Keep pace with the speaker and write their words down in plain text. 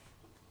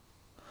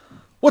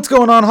What's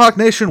going on, Hawk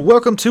Nation?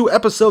 Welcome to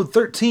episode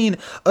 13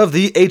 of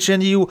the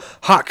HNU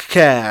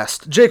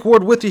Hawkcast. Jake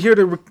Ward with you here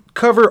to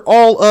cover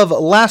all of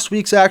last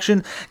week's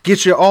action,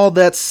 get you all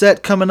that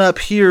set coming up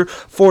here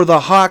for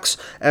the Hawks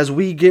as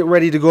we get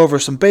ready to go over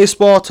some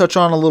baseball, touch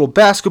on a little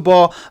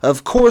basketball.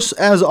 Of course,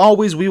 as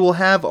always, we will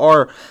have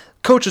our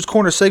Coach's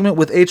Corner segment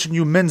with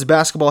HNU men's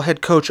basketball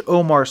head coach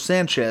Omar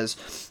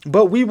Sanchez.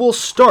 But we will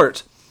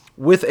start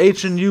with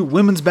HNU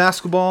women's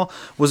basketball.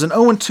 Was an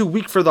 0-2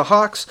 week for the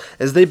Hawks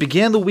as they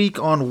began the week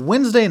on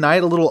Wednesday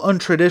night, a little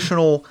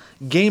untraditional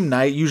game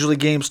night, usually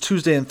games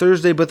Tuesday and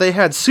Thursday, but they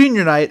had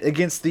senior night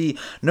against the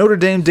Notre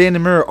Dame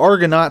Dannemora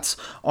Argonauts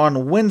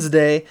on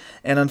Wednesday,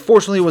 and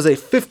unfortunately it was a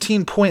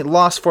 15-point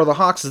loss for the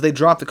Hawks as they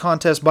dropped the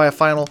contest by a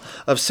final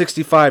of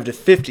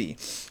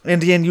 65-50.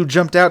 NDNU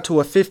jumped out to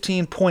a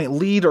 15-point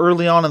lead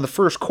early on in the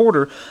first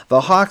quarter.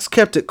 The Hawks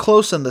kept it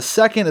close in the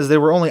second as they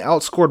were only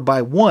outscored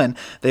by 1.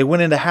 They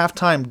went into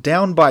halftime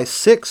down by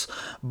 6,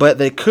 but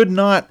they could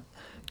not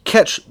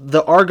catch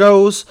the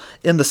Argos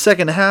in the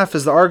second half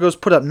as the Argos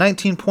put up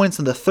 19 points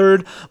in the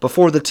third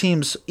before the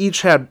teams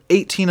each had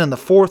 18 in the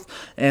fourth,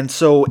 and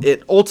so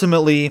it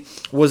ultimately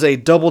was a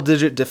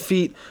double-digit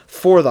defeat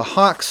for the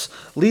Hawks.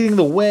 Leading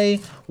the way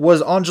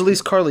was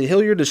Angelise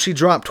Carly-Hilliard as she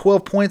dropped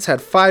 12 points,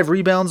 had 5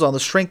 rebounds on the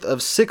strength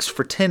of 6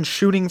 for 10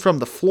 shooting from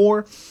the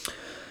floor.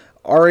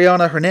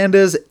 Ariana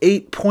Hernandez,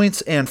 8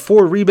 points and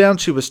 4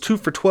 rebounds. She was 2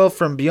 for 12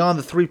 from beyond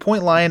the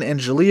three-point line. And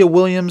Jalea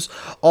Williams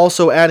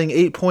also adding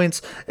 8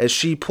 points as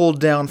she pulled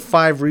down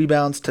 5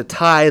 rebounds to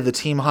tie the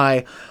team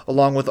high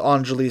along with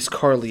Angelise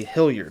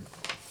Carly-Hilliard.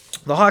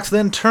 The Hawks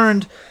then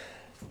turned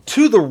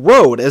to the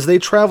road as they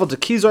traveled to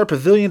Kezar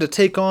Pavilion to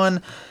take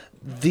on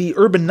the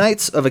Urban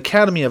Knights of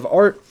Academy of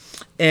Art.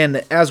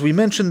 And as we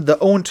mentioned, the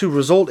 0-2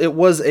 result, it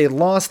was a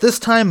loss, this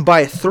time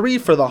by 3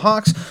 for the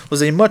Hawks. It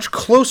was a much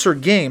closer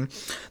game.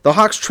 The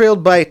Hawks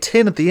trailed by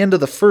 10 at the end of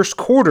the first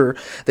quarter.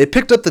 They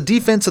picked up the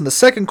defense in the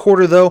second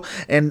quarter, though,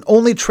 and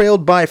only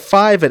trailed by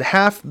 5 at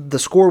half. The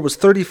score was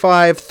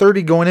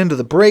 35-30 going into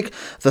the break.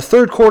 The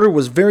third quarter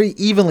was very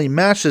evenly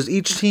matched as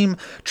each team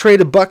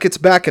traded buckets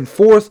back and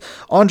forth.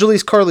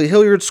 Angelise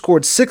Carly-Hilliard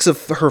scored 6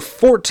 of her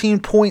 14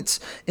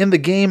 points in the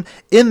game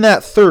in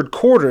that third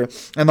quarter,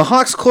 and the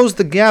Hawks closed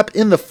the gap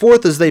in the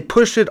fourth as they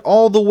pushed it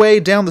all the way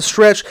down the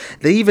stretch.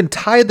 They even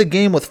tied the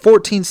game with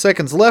 14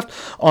 seconds left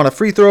on a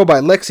free throw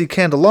by Lexi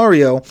Candelario,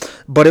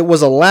 but it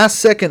was a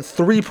last-second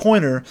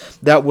three-pointer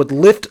that would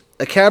lift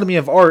Academy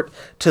of Art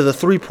to the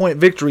three-point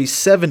victory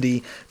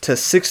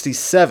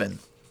 70-67.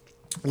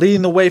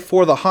 Leading the way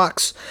for the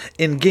Hawks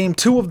in Game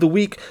 2 of the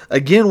week,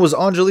 again, was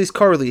Angelise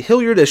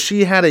Carly-Hilliard as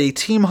she had a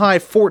team-high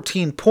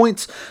 14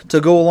 points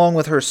to go along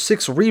with her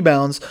 6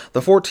 rebounds.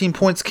 The 14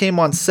 points came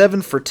on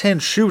 7 for 10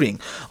 shooting.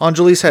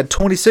 Angelise had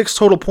 26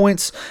 total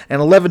points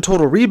and 11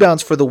 total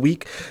rebounds for the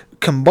week.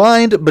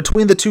 Combined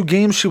between the two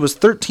games, she was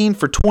 13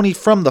 for 20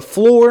 from the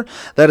floor.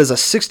 That is a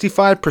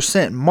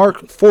 65%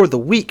 mark for the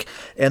week,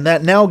 and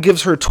that now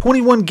gives her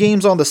 21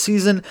 games on the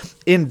season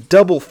in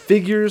double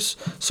figures.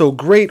 So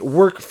great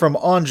work from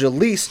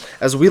Angelise.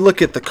 As we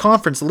look at the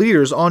conference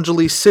leaders,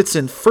 Angelise sits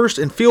in first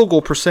in field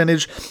goal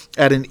percentage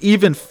at an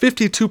even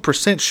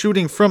 52%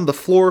 shooting from the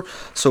floor.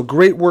 So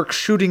great work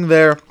shooting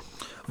there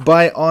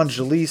by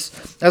Angelise.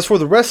 As for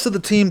the rest of the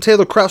team,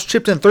 Taylor Kraus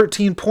chipped in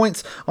 13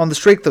 points on the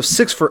strength of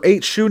 6 for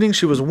 8 shooting.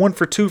 She was 1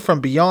 for 2 from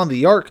beyond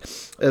the arc,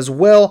 as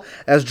well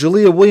as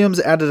Jalea Williams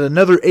added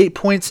another 8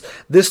 points,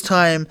 this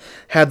time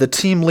had the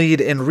team lead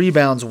in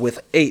rebounds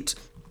with 8.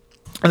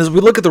 And as we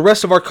look at the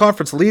rest of our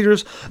conference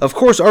leaders, of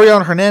course,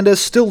 Ariana Hernandez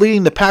still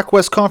leading the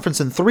Pac-West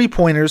Conference in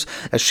three-pointers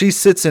as she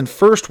sits in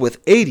first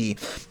with 80.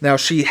 Now,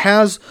 she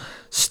has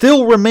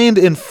still remained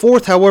in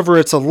fourth, however,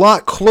 it's a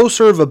lot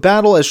closer of a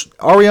battle as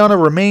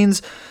Ariana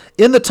remains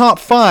in the top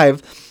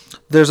 5.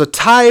 There's a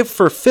tie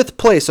for 5th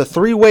place, a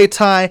 3-way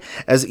tie,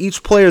 as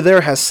each player there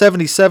has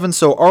 77,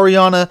 so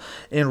Ariana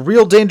in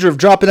real danger of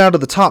dropping out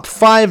of the top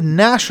 5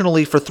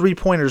 nationally for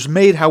three-pointers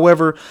made.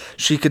 However,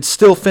 she could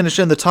still finish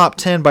in the top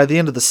 10 by the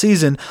end of the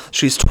season.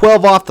 She's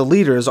 12 off the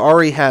leader as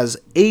Ari has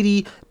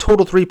 80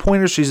 total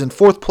three-pointers. She's in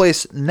 4th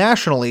place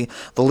nationally,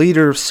 the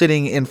leader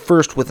sitting in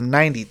first with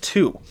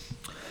 92.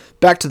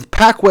 Back to the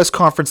Pac-West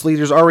Conference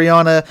leaders,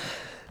 Ariana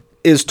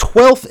is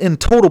 12th in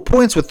total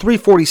points with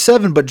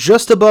 347, but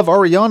just above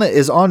Ariana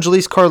is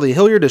Angelise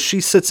Carly-Hilliard as she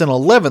sits in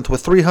 11th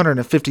with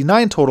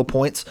 359 total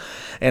points.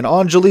 And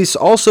Angelise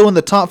also in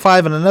the top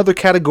 5 in another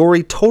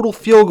category, total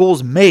field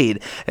goals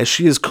made, as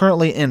she is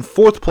currently in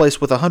 4th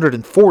place with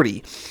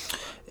 140.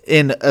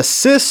 In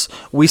assists,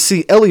 we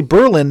see Ellie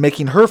Berlin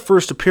making her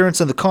first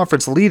appearance in the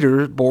conference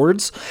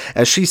leaderboards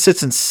as she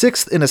sits in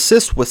 6th in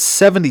assists with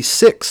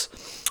 76.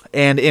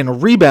 And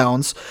in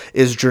rebounds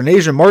is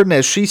Jernasia Martin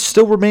as she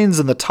still remains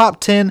in the top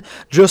 10,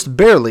 just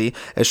barely,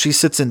 as she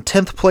sits in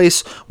 10th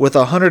place with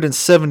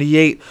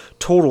 178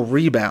 total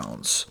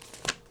rebounds.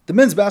 The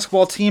men's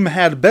basketball team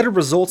had better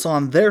results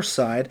on their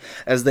side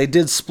as they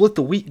did split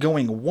the week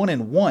going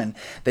 1-1.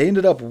 They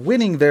ended up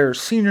winning their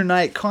senior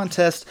night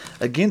contest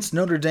against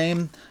Notre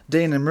Dame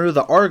de Namur,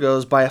 the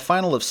Argos, by a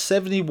final of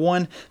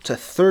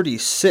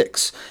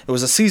 71-36. It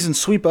was a season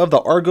sweep of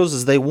the Argos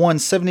as they won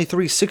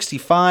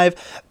 73-65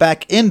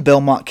 back in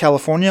Belmont,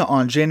 California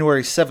on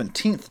January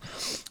 17th.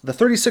 The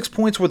 36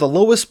 points were the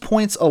lowest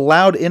points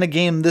allowed in a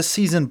game this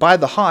season by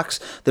the Hawks.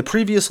 The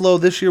previous low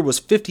this year was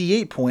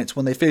 58 points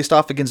when they faced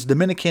off against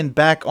Dominican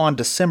back on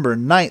December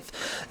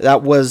 9th.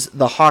 That was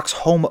the Hawks'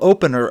 home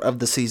opener of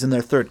the season,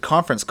 their third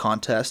conference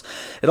contest.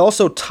 It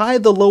also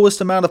tied the lowest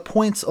amount of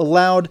points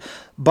allowed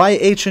by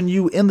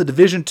HNU in the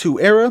Division II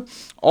era,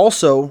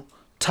 also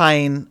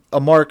tying a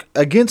mark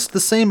against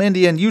the same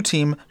NDNU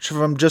team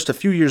from just a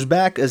few years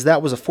back, as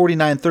that was a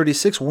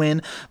 49-36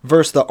 win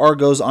versus the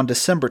Argos on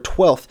December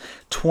 12th,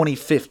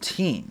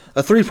 2015.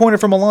 A three-pointer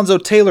from Alonzo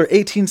Taylor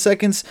 18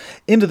 seconds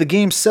into the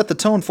game set the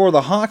tone for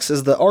the Hawks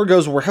as the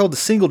Argos were held to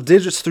single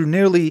digits through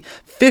nearly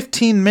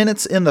 15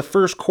 minutes in the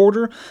first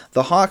quarter.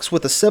 The Hawks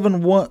with a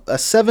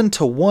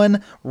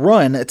 7-1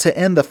 run to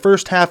end the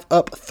first half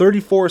up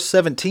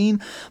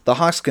 34-17. The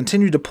Hawks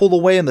continued to pull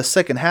away in the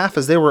second half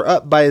as they were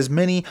up by as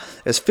many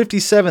as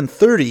 57-30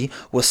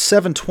 with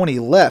 7:20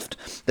 left.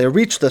 They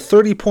reached the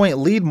 30-point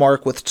lead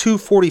mark with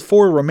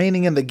 2:44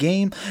 remaining in the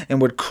game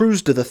and would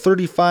cruise to the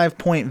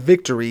 35-point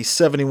victory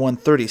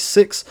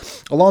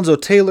 71-36. Alonzo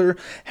Taylor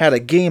had a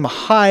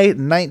game-high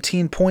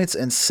 19 points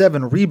and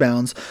 7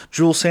 rebounds.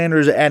 Jules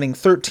Sanders adding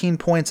 13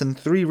 points and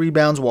 3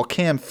 rebounds, while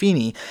Cam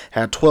Feeney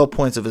had 12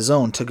 points of his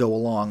own to go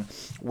along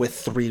with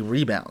 3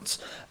 rebounds.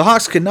 The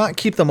Hawks could not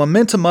keep the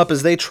momentum up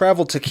as they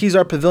traveled to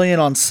Kezar Pavilion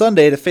on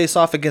Sunday to face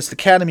off against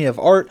Academy of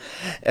Art,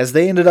 as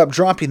they ended up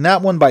dropping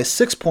that one by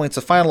 6 points,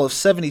 a final of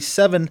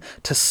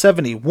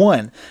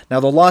 77-71. Now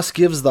the loss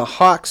gives the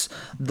Hawks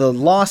the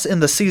loss in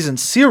the season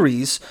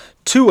series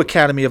to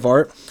Academy of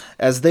Art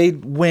as they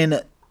win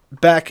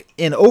back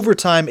in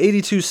overtime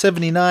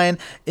 82-79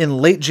 in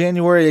late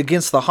January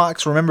against the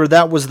Hawks. Remember,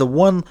 that was the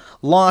one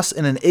loss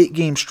in an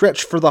 8-game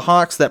stretch for the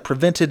Hawks that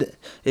prevented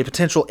a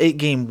potential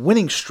 8-game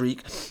winning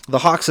streak. The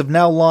Hawks have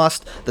now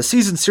lost the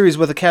season series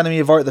with Academy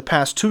of Art the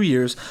past 2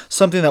 years,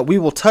 something that we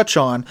will touch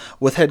on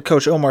with head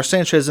coach Omar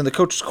Sanchez in the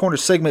Coach's Corner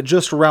segment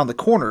just around the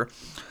corner.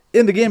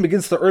 In the game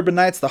against the Urban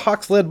Knights, the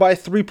Hawks led by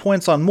 3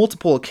 points on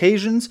multiple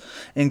occasions,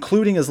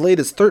 including as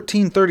late as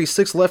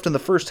 13:36 left in the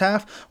first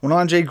half when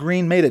Andre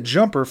Green made a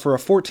jumper for a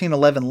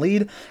 14-11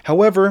 lead.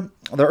 However,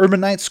 the Urban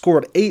Knights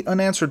scored 8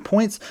 unanswered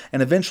points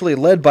and eventually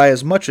led by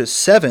as much as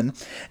 7,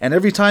 and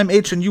every time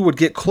HNU would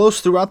get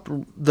close throughout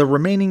the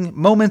remaining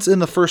moments in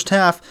the first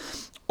half,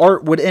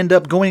 Art would end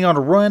up going on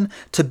a run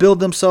to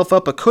build themselves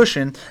up a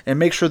cushion and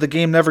make sure the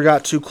game never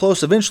got too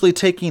close, eventually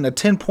taking a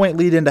 10-point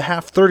lead into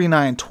half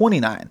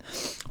 39-29.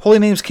 Holy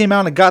Names came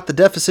out and got the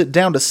deficit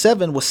down to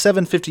 7 with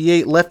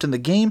 7:58 left in the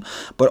game,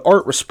 but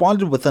Art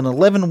responded with an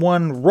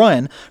 11-1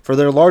 run for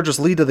their largest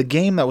lead of the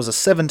game. That was a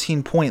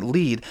 17-point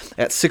lead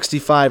at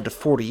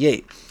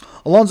 65-48.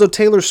 Alonzo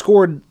Taylor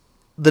scored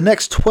the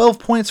next 12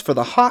 points for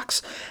the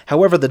Hawks.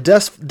 However, the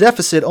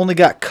deficit only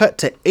got cut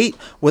to 8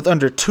 with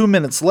under 2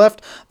 minutes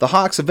left. The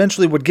Hawks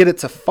eventually would get it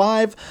to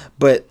 5,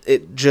 but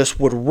it just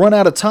would run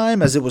out of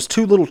time as it was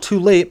too little too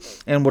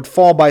late and would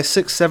fall by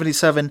 6,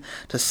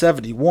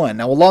 77-71.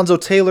 Now, Alonzo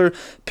Taylor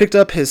picked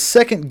up his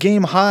second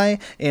game high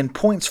in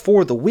points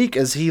for the week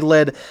as he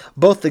led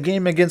both the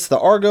game against the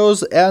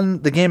Argos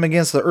and the game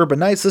against the Urban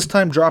Knights, this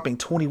time dropping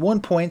 21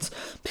 points.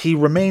 He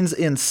remains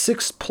in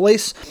 6th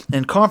place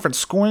in conference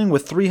scoring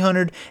with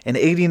 389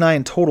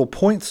 total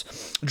points.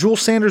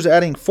 Jules Sanders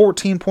adding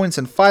 14 points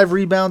and 5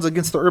 rebounds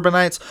against the Urban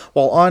Knights,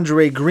 while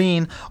Andre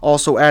Green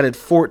also added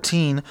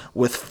 14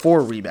 with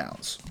 4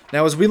 rebounds.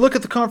 Now, as we look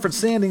at the conference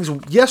standings,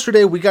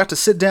 yesterday we got to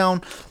sit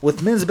down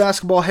with men's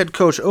basketball head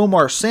coach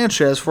Omar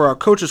Sanchez for our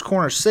Coach's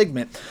Corner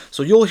segment,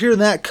 so you'll hear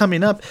that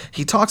coming up.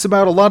 He talks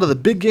about a lot of the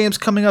big games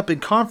coming up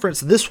in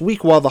conference this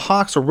week, while the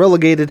Hawks are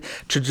relegated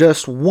to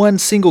just one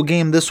single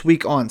game this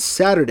week on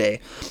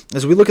Saturday.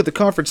 As we look at the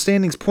conference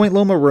standings, Point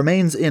Loma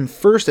remains in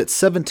first at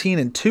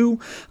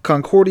 17-2.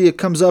 Concordia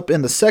comes up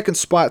in the second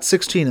spot,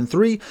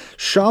 16-3.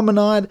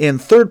 Chaminade in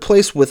third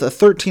place with a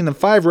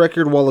 13-5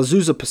 record, while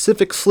Azusa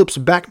Pacific slips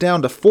back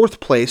down to fourth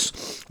place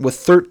with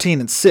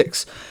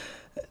 13-6.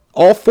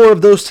 All 4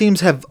 of those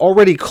teams have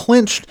already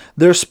clinched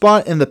their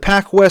spot in the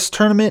Pac West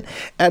tournament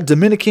at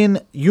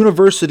Dominican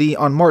University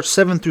on March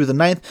 7th through the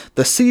 9th.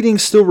 The seeding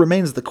still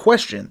remains the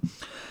question.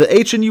 The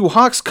HNU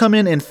Hawks come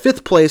in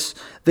 5th place.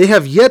 They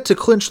have yet to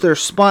clinch their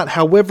spot.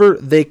 However,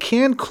 they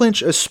can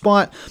clinch a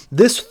spot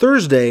this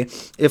Thursday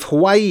if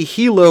Hawaii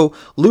Hilo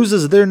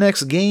loses their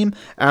next game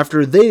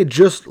after they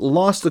just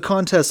lost the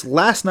contest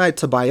last night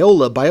to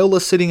Biola.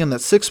 Biola sitting in that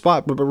 6th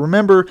spot, but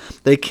remember,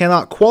 they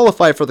cannot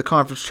qualify for the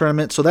conference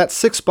tournament, so that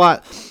 6th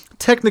spot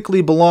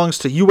technically belongs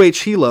to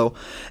UH Hilo,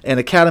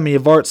 and Academy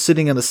of Arts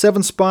sitting in the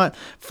 7th spot.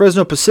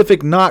 Fresno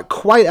Pacific not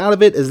quite out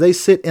of it as they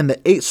sit in the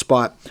 8th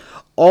spot.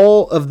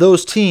 all of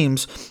those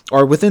teams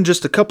are within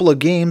just a couple of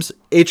games.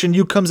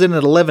 HNU comes in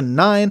at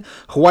 11-9.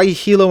 Hawaii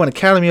Hilo and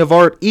Academy of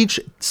Art each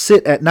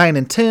sit at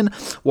 9-10,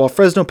 while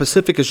Fresno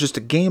Pacific is just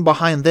a game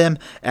behind them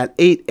at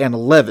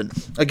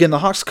 8-11. Again, the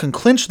Hawks can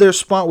clinch their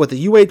spot with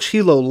a UH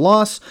Hilo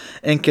loss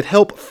and could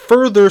help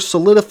further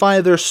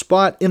solidify their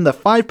spot in the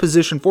 5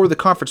 position for the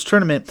conference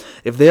tournament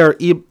if they are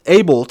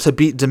able to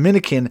beat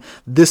Dominican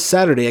this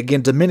Saturday.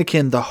 Again,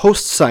 Dominican, the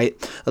host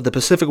site of the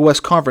Pacific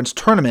West Conference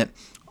Tournament,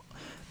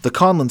 the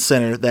Conlon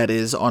Center, that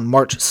is, on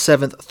March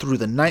 7th through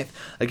the 9th.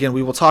 Again,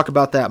 we will talk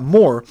about that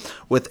more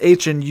with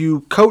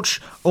HNU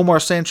coach Omar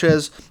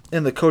Sanchez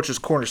in the Coach's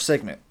Corner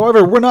segment.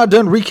 However, we're not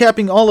done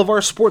recapping all of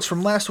our sports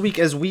from last week,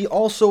 as we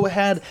also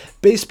had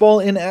baseball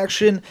in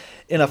action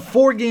in a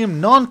 4-game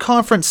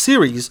non-conference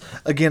series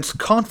against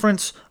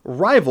conference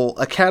rival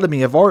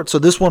Academy of Art. So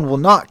this one will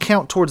not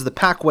count towards the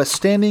Pac-West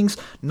standings,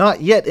 not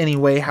yet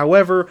anyway.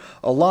 However,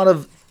 a lot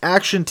of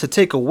action to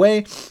take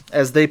away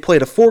as they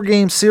played a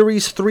 4-game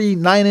series, 3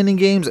 9-inning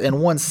games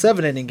and 1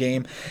 7-inning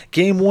game.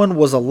 Game 1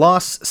 was a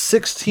loss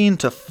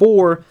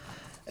 16-4,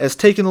 as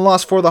taking the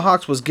loss for the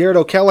Hawks was Garrett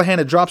O'Callahan.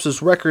 It drops his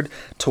record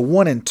to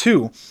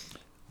 1-2.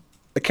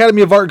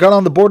 Academy of Art got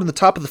on the board in the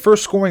top of the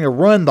first, scoring a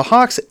run. The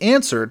Hawks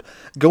answered,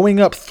 going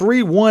up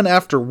 3-1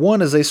 after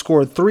 1 as they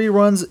scored 3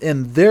 runs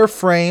in their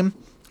frame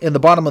in the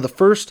bottom of the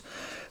first.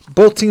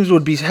 Both teams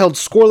would be held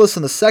scoreless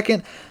in the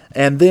second,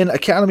 and then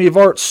Academy of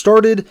Art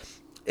started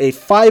a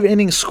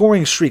 5-inning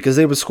scoring streak as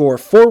they would score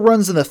 4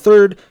 runs in the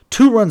third,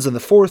 2 runs in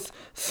the fourth,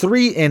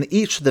 3 in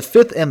each the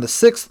fifth and the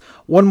sixth,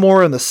 1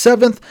 more in the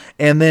seventh,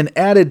 and then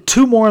added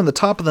 2 more in the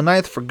top of the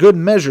ninth for good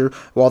measure,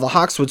 while the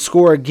Hawks would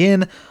score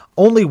again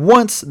only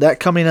once, that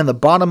coming in the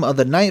bottom of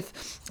the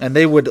ninth, and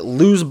they would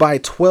lose by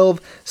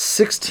 12,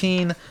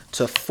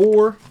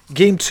 16-4.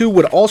 Game 2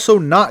 would also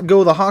not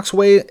go the Hawks'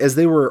 way as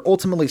they were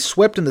ultimately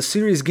swept in the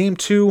series. Game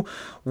 2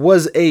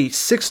 was a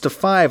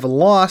 6-5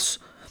 loss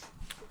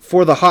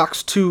for the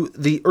Hawks to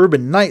the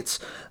Urban Knights.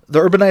 The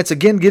Urban Knights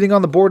again getting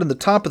on the board in the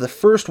top of the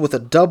first with a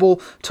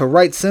double to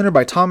right center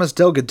by Thomas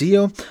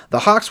Delgadillo. The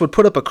Hawks would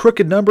put up a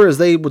crooked number as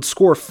they would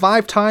score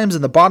 5 times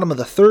in the bottom of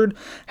the third.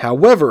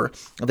 However,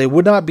 they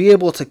would not be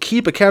able to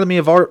keep Academy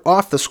of Art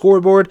off the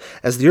scoreboard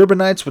as the Urban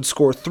Knights would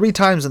score 3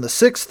 times in the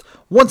sixth,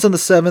 once in the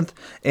seventh,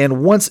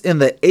 and once in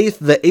the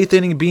eighth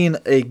inning being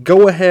a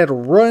go-ahead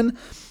run.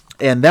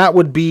 And that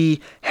would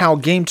be how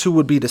Game 2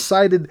 would be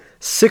decided,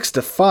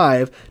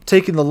 6-5.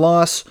 Taking the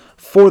loss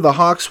for the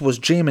Hawks was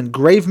Jamin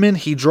Graveman.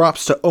 He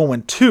drops to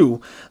 0-2.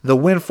 The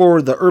win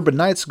for the Urban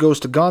Knights goes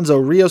to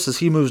Gonzo Rios as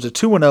he moves to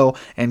 2-0,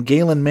 and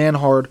Galen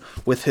Manhard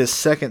with his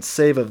second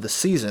save of the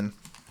season.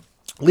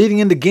 Leading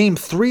into Game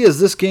 3, as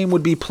this game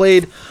would be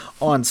played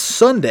on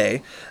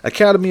Sunday,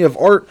 Academy of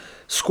Art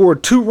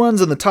scored 2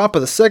 runs in the top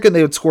of the second.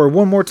 They would score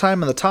 1 more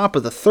time in the top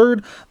of the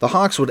third. The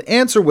Hawks would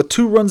answer with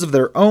 2 runs of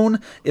their own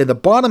in the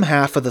bottom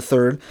half of the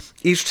third.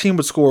 Each team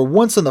would score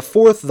once in the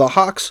fourth. The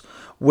Hawks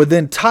would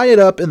then tie it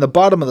up in the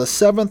bottom of the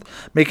seventh,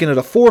 making it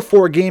a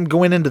 4-4 game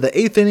going into the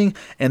 8th inning,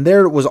 and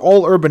there it was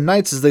all Urban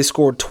Knights as they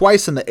scored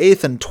twice in the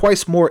 8th and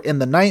twice more in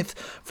the 9th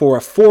for a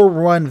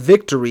 4-run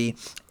victory,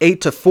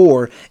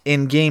 8-4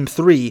 in Game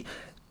 3.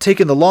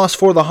 Taking the loss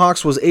for the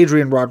Hawks was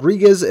Adrian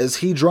Rodriguez as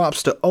he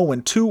drops to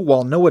 0-2,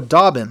 while Noah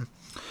Dobbin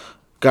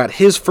got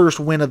his first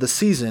win of the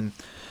season,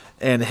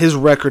 and his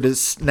record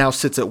now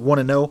sits at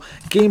 1-0.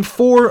 Game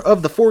 4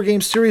 of the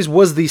 4-game series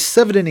was the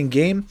 7-inning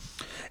game,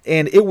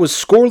 and it was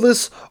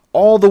scoreless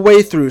all the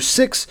way through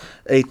 6.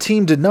 A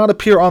team did not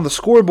appear on the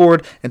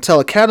scoreboard until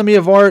Academy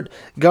of Art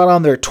got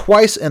on there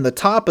twice in the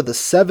top of the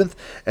 7th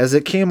as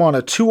it came on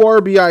a 2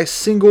 RBI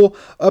single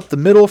up the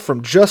middle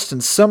from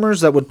Justin Summers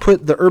that would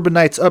put the Urban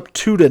Knights up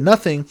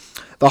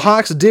 2-0. The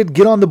Hawks did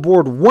get on the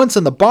board once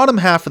in the bottom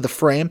half of the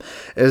frame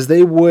as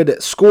they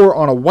would score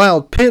on a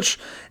wild pitch,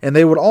 and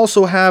they would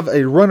also have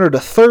a runner to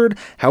third.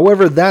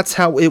 However, that's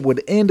how it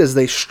would end as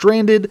they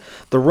stranded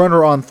the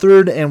runner on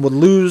third and would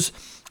lose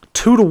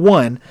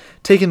 2-1.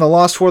 Taking the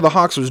loss for the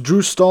Hawks was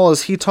Drew Stahl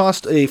as he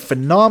tossed a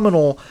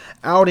phenomenal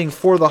outing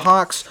for the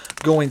Hawks,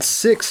 going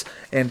 6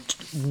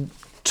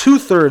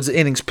 2/3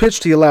 innings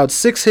pitched. He allowed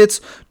 6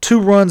 hits, 2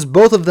 runs.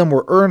 Both of them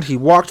were earned. He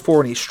walked 4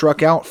 and he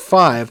struck out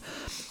 5.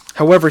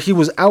 However, he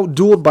was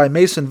outdueled by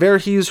Mason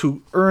Verhees,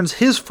 who earns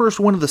his first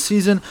win of the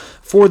season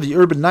for the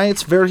Urban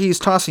Knights. Verhees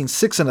tossing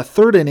 6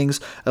 1/3 innings,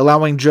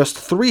 allowing just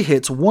 3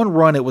 hits, 1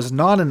 run. It was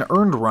not an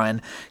earned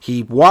run.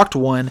 He walked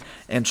 1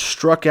 and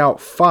struck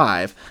out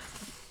 5.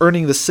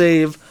 Earning the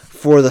save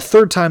for the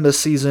 3rd time this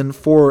season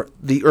for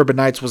the Urban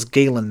Knights was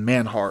Galen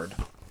Manhard.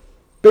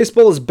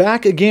 Baseball is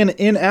back again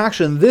in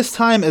action, this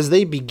time as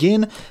they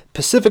begin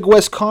Pacific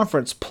West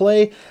Conference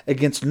play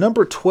against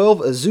number 12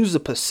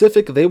 Azusa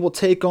Pacific. They will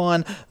take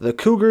on the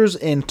Cougars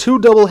in 2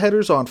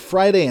 doubleheaders on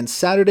Friday and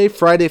Saturday.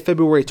 Friday,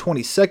 February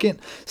 22nd,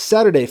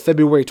 Saturday,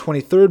 February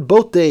 23rd,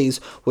 both days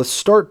with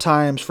start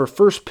times for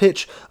first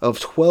pitch of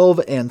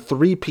 12 and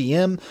 3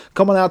 p.m.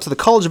 Coming out to the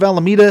College of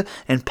Alameda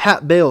and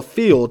Pat Bale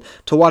Field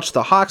to watch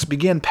the Hawks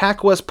begin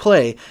Pac West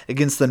play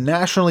against the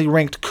nationally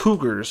ranked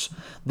Cougars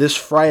this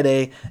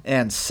Friday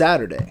and and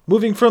Saturday.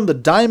 Moving from the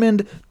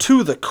diamond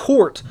to the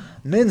court,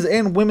 men's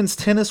and women's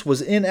tennis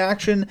was in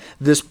action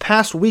this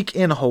past week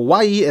in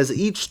Hawaii as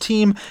each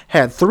team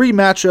had 3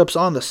 matchups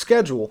on the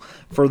schedule.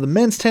 For the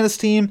men's tennis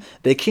team,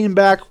 they came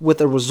back with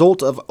a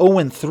result of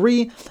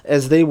 0-3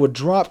 as they would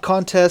drop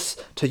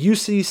contests to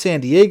UC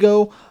San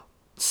Diego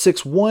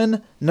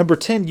 6-1, number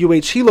 10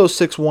 UH Hilo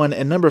 6-1,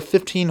 and number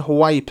 15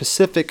 Hawaii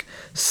Pacific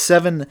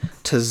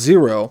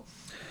 7-0.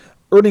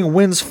 Earning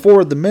wins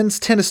for the men's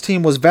tennis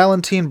team was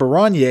Valentin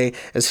Baranier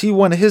as he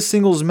won his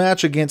singles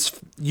match against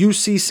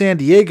UC San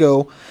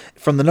Diego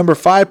from the number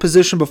 5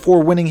 position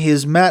before winning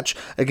his match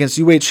against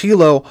UH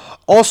Hilo,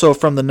 also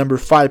from the number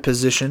 5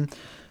 position.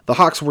 The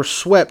Hawks were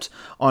swept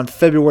on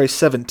February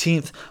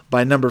 17th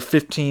by number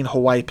 15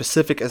 Hawaii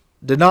Pacific as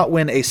did not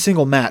win a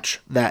single match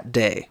that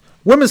day.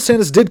 Women's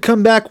tennis did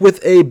come back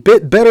with a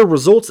bit better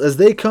results as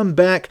they come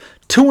back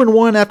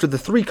 2-1 after the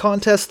 3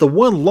 contests. The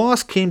one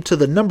loss came to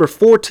the number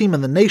 4 team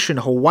in the nation,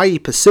 Hawaii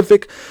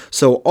Pacific.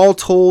 So all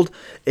told,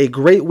 a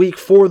great week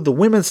for the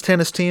women's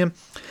tennis team.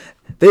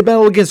 They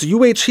battled against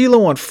UH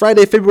Hilo on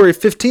Friday, February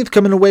 15th,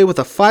 coming away with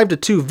a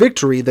 5-2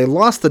 victory. They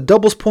lost the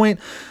doubles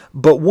point,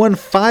 but won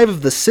 5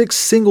 of the 6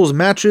 singles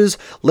matches,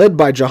 led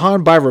by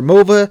Jahan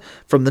Bayramova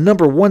from the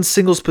number 1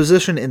 singles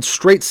position in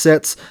straight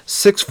sets,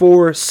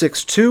 6-4,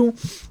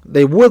 6-2.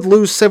 They would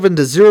lose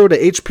 7-0 to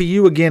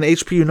HPU, again,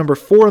 HPU number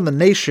 4 in the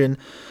nation.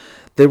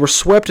 They were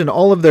swept in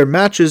all of their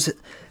matches.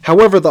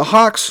 However, the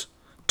Hawks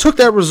took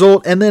that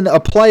result and then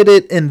applied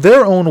it in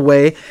their own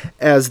way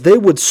as they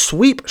would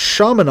sweep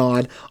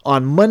Chaminade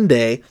on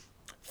Monday,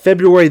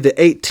 February the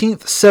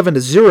 18th,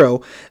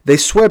 7-0. They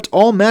swept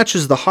all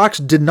matches. The Hawks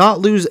did not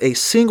lose a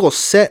single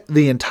set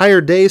the entire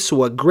day,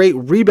 so a great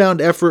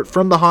rebound effort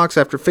from the Hawks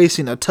after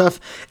facing a tough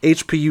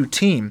HPU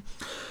team.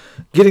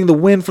 Getting the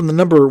win from the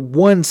number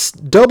 1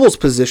 doubles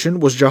position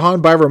was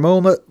Jahan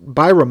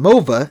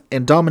Bayramova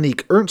and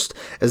Dominique Ernst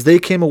as they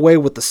came away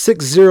with the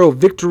 6-0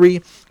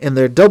 victory in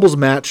their doubles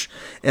match,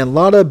 and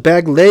Lada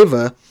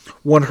Bagleva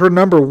won her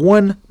number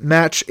 1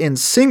 match in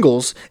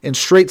singles in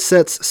straight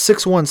sets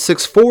 6-1,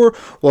 6-4,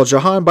 while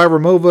Jahan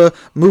Bayramova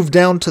moved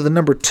down to the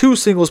number 2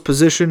 singles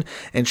position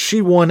and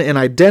she won in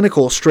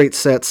identical straight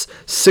sets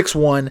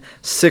 6-1,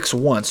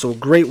 6-1. So a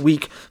great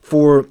week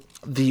for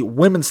the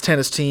women's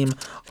tennis team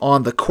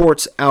on the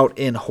courts out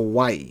in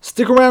Hawaii.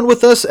 Stick around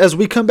with us as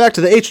we come back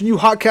to the HNU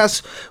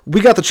Hotcast.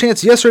 We got the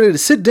chance yesterday to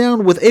sit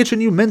down with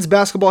HNU men's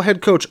basketball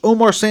head coach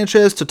Omar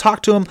Sanchez to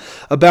talk to him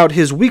about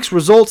his week's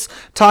results,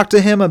 talk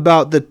to him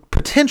about the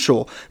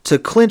potential to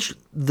clinch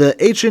the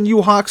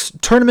HNU Hawks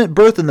tournament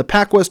berth in the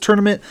Pac-West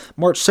tournament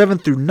March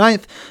 7th through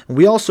 9th. And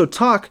we also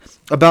talk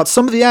about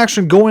some of the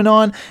action going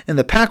on in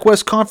the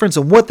Pac-West Conference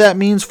and what that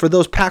means for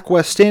those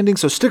Pac-West standings.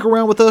 So stick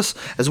around with us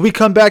as we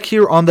come back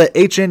here on the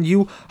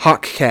HNU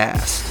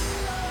Hawkcast.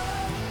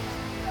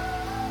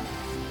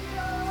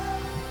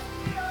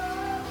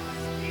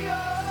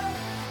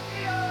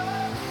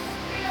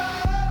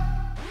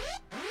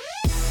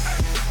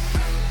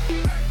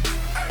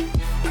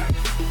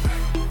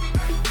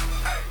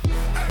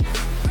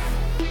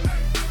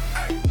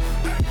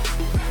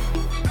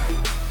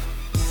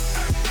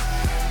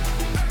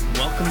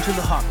 Welcome to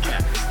the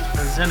Hawkcast,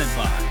 presented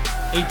by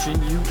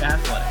HNU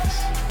Athletics.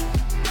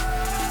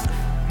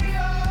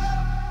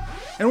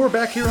 And we're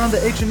back here on the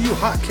HNU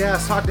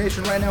Hawkcast, Hawk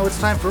Nation. Right now it's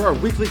time for our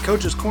weekly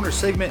Coach's Corner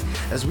segment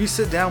as we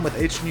sit down with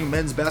HNU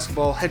men's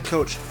basketball head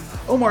coach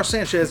Omar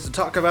Sanchez to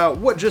talk about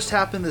what just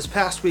happened this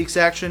past week's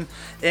action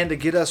and to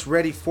get us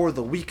ready for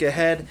the week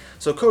ahead.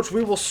 So, Coach,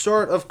 we will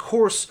start, of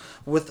course,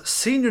 with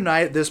senior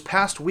night this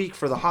past week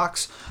for the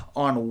Hawks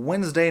on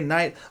Wednesday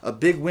night. A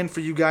big win for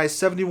you guys,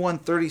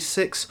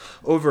 71-36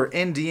 over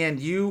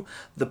NDNU.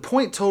 The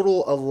point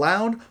total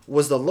allowed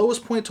was the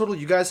lowest point total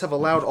you guys have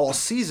allowed all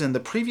season. The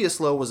previous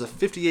low was a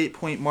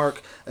 58-point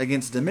mark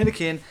against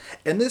Dominican,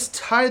 and this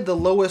tied the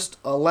lowest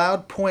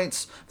allowed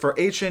points for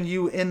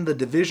HNU in the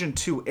Division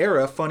II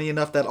era. Funny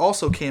enough, that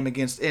also came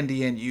against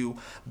NDNU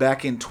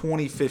back in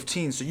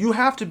 2015. So you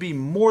have to be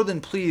more than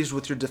pleased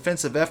with your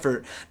defensive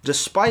effort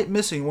despite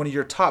missing one of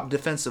your top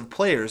defensive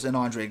players in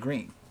Andre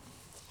Green.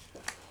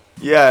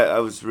 Yeah, I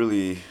was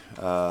really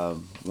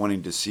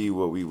wanting to see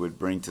what we would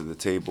bring to the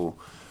table.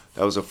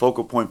 That was a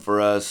focal point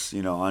for us,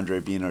 you know, Andre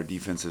being our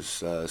defensive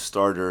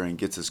starter and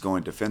gets us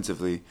going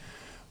defensively,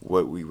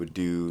 what we would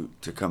do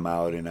to come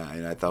out, and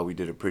I thought we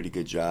did a pretty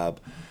good job.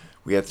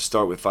 We had to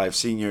start with 5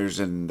 seniors,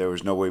 and there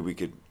was no way we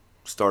could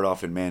start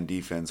off in man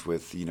defense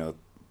with,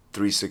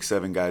 3, 6,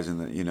 7 guys in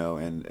the,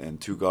 and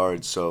 2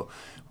 guards. So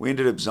we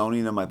ended up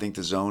zoning them. I think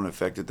the zone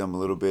affected them a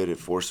little bit. It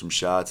forced some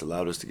shots,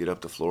 allowed us to get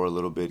up the floor a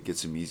little bit, get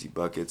some easy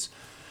buckets.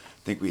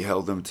 I think we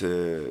held them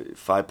to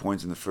 5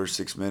 points in the first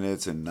 6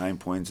 minutes and 9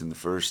 points in the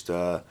first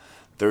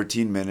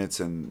 13 minutes,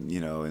 and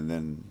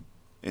then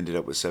ended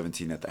up with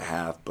 17 at the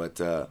half.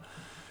 But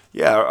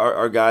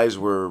our guys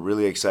were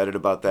really excited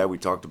about that. We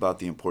talked about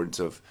the importance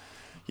of,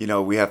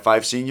 we have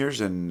 5 seniors,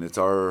 and it's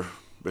our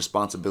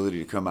responsibility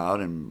to come out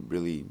and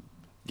really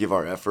give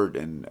our effort.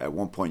 And at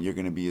one point, you're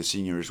going to be a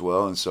senior as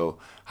well. And so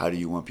how do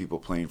you want people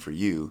playing for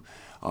you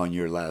on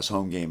your last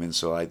home game? And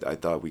so I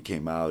thought we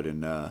came out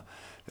and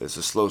it's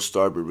a slow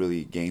start, but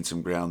really gained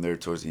some ground there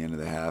towards the end of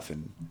the half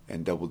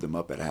and doubled them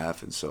up at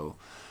half. And so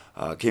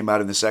came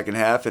out in the second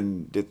half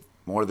and did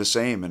more of the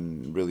same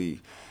and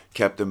really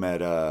kept them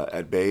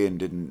at bay and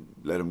didn't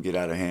let them get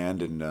out of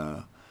hand.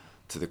 And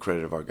to the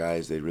credit of our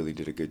guys, they really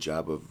did a good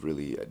job of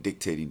really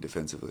dictating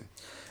defensively.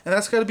 And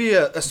that's got to be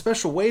a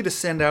special way to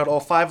send out all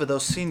 5 of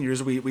those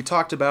seniors. We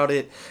talked about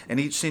it and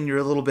each senior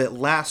a little bit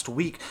last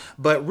week,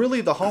 but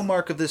really the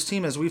hallmark of this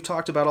team, as we've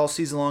talked about all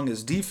season long,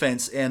 is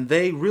defense, and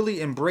they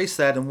really embraced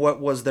that in what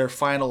was their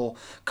final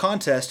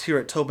contest here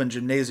at Tobin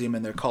Gymnasium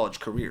in their college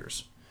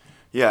careers.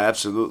 Yeah,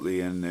 absolutely,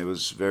 and it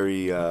was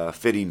very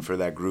fitting for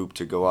that group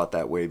to go out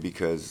that way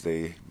because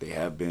they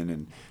have been,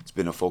 and it's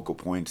been a focal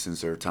point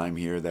since their time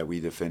here that we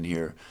defend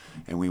here,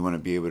 and we want to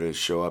be able to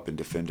show up and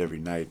defend every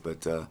night.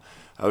 But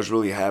I was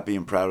really happy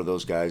and proud of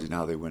those guys and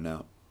how they went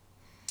out.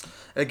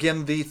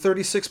 Again, the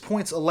 36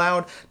 points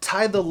allowed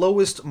tied the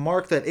lowest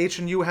mark that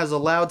HNU has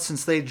allowed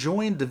since they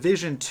joined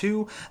Division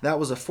II. That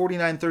was a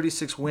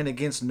 49-36 win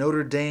against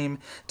Notre Dame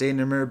de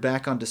Namur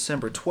back on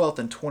December 12th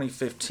in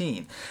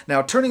 2015.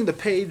 Now, turning the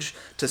page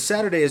to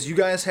Saturday, as you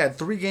guys had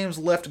 3 games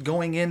left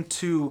going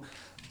into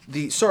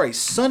the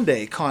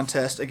Sunday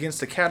contest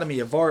against Academy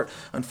of Art.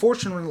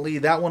 Unfortunately,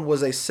 that one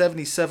was a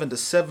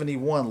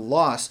 77-71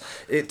 loss.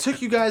 It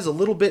took you guys a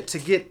little bit to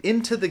get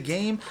into the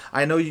game.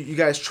 I know you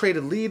guys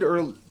traded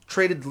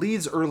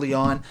leads early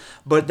on,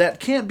 but that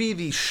can't be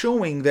the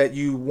showing that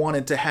you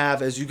wanted to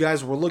have as you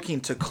guys were looking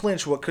to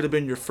clinch what could have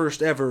been your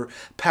first ever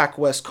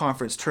Pac-West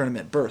Conference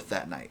tournament berth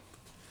that night.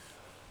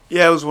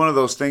 Yeah, it was one of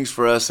those things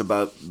for us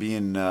about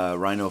being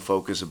Rhino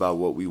focused about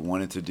what we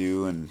wanted to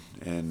do and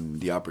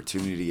the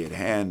opportunity at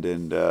hand.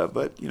 And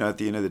but at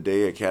the end of the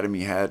day,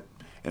 Academy had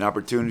an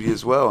opportunity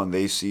as well, and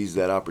they seized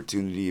that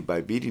opportunity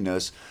by beating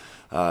us,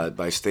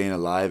 by staying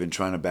alive and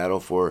trying to battle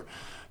for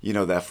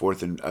that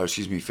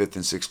fifth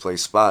and sixth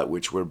place spot,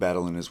 which we're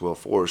battling as well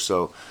for.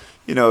 So,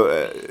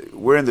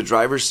 we're in the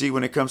driver's seat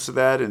when it comes to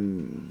that,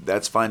 and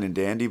that's fine and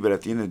dandy. But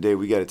at the end of the day,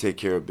 we got to take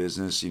care of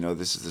business.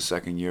 This is the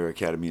second year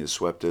Academy has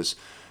swept us.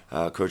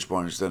 Coach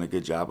Barnes has done a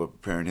good job of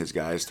preparing his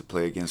guys to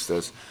play against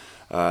us.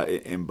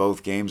 In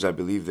both games, I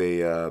believe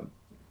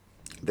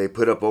they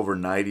put up over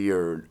 90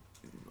 or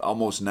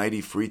almost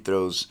 90 free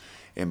throws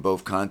in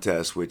both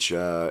contests, which,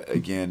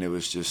 again, it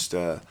was just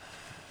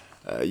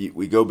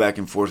we go back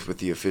and forth with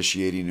the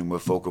officiating and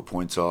what focal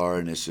points are,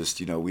 and it's just,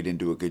 we didn't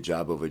do a good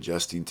job of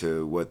adjusting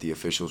to what the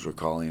officials were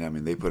calling. I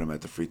mean, they put them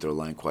at the free throw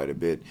line quite a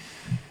bit.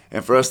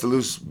 And for us to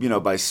lose,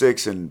 by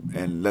 6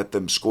 and let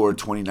them score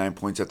 29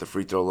 points at the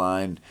free throw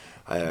line,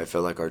 I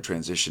felt like our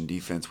transition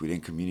defense, we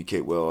didn't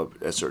communicate well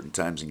at certain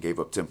times and gave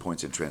up 10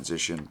 points in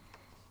transition.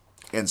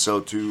 And so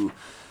to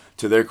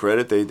their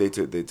credit, they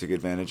took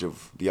advantage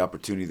of the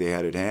opportunity they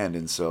had at hand.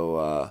 And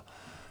so,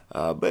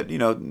 but,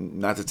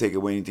 not to take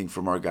away anything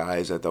from our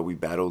guys, I thought we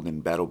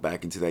battled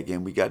back into that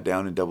game. We got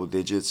down in double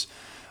digits,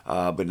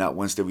 but not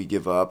once did we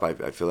give up.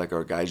 I feel like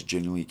our guys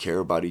genuinely care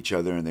about each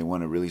other and they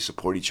want to really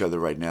support each other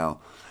right now.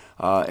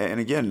 And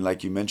again,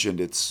 like you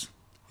mentioned, it's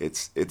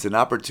an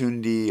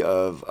opportunity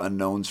of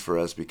unknowns for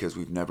us because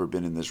we've never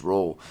been in this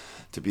role.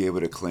 To be able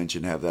to clinch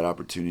and have that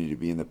opportunity to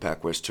be in the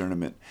Pac-West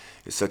tournament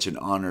is such an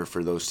honor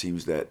for those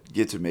teams that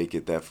get to make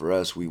it, that for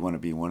us, we want to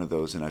be one of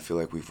those. And I feel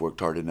like we've worked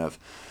hard enough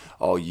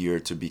all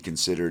year to be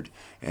considered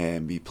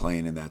and be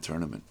playing in that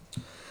tournament.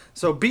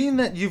 So being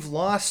that you've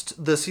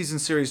lost the season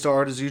series to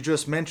Art, as you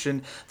just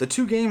mentioned, the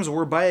 2 games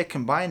were by a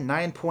combined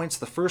 9 points.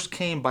 The first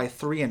came by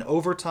 3 in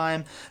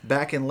overtime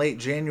back in late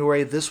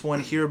January. This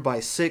one here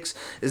by 6.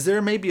 Is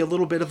there maybe a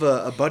little bit of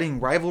a budding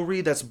rivalry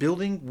that's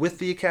building with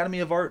the Academy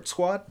of Art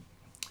squad?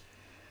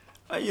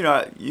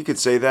 You could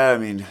say that. I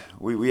mean,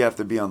 we have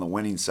to be on the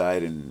winning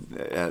side, and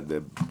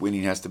the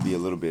winning has to be a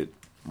little bit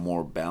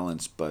more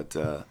balanced. But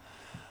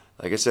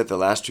like I said, the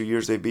last 2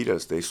 years they beat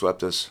us. They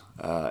swept us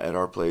at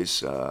our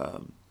place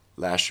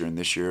last year and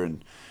this year,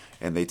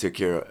 and they took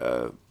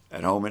care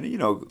at home.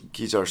 And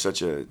Keys are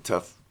such a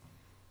tough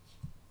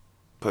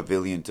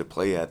pavilion to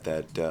play at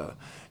that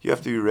you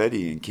have to be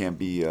ready and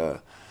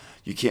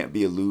you can't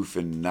be aloof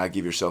and not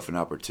give yourself an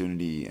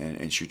opportunity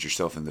and shoot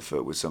yourself in the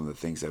foot with some of the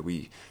things that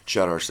we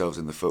shot ourselves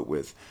in the foot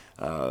with,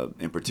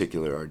 in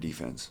particular our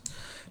defense.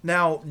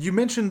 Now, you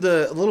mentioned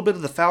a little bit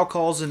of the foul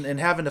calls and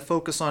having to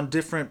focus on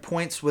different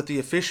points with the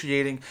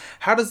officiating.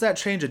 How does that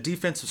change a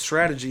defensive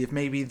strategy if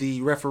maybe the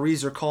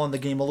referees are calling the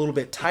game a little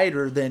bit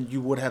tighter than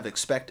you would have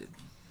expected?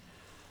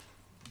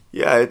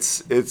 Yeah,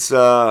 it's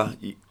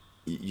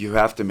you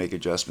have to make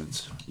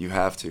adjustments. You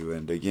have to.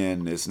 And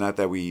again, it's not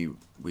that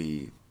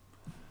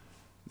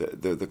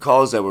the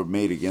calls that were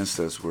made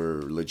against us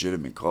were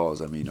legitimate calls.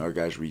 I mean, our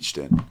guys reached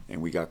in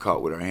and we got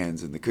caught with our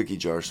hands in the cookie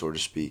jar, so to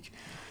speak.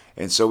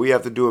 And so we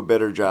have to do a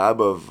better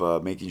job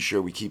of making sure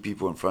we keep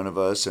people in front of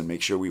us and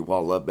make sure we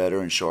wall up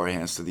better and show our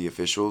hands to the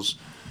officials.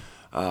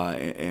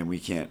 And we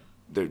can't,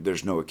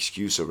 there's no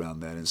excuse around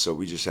that. And so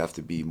we just have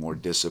to be more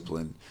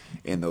disciplined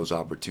in those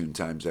opportune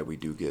times that we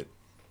do get.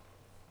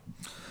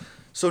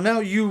 So now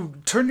you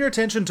turn your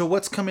attention to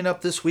what's coming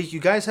up this week. You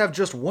guys have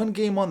just one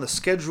game on the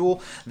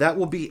schedule. That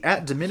will be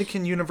at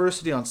Dominican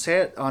University on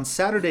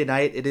Saturday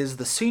night. It is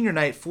the senior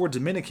night for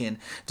Dominican.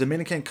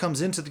 Dominican comes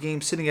into the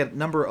game sitting at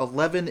number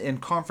 11 in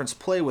conference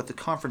play with the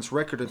conference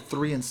record of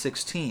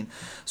 3-16.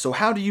 So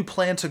how do you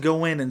plan to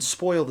go in and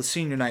spoil the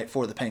senior night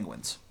for the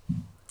Penguins?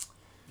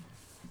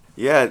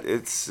 Yeah,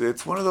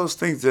 it's one of those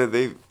things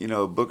that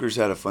Booker's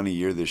had a funny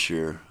year this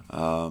year.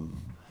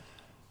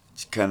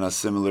 It's kind of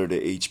similar to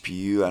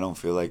HPU. I don't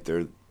feel like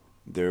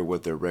they're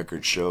what their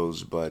record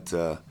shows, but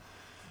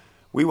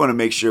we want to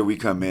make sure we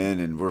come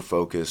in and we're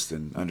focused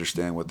and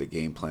understand what the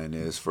game plan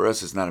is. For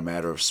us, it's not a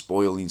matter of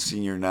spoiling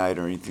senior night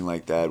or anything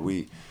like that.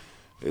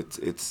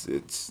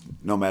 It's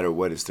no matter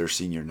what, it's their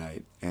senior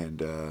night,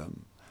 and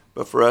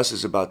but for us,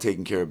 it's about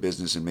taking care of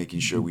business and making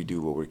sure we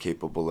do what we're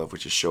capable of,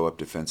 which is show up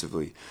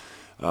defensively,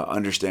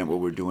 understand what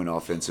we're doing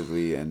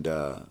offensively, and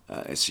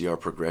see our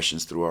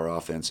progressions through our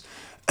offense.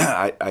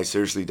 I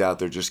seriously doubt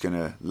they're just going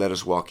to let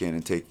us walk in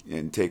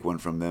and take one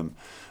from them.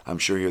 I'm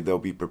sure they'll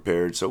be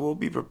prepared, so we'll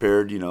be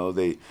prepared.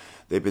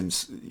 They've been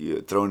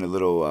throwing a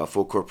little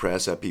full court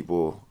press at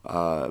people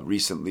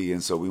recently,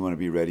 and so we want to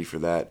be ready for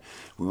that.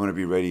 We want to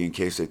be ready in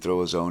case they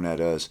throw a zone at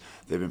us.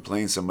 They've been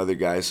playing some other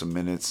guys some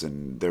minutes,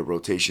 and their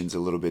rotation's a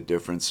little bit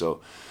different,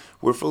 so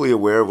we're fully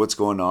aware of what's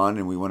going on,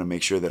 and we want to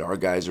make sure that our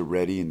guys are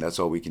ready, and that's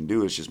all we can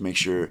do is just make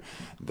sure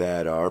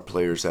that our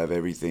players have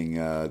everything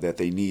that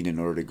they need in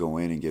order to go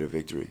in and get a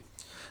victory.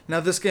 Now,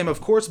 this game,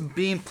 of course,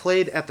 being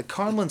played at the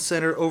Conlin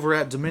Center over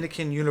at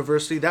Dominican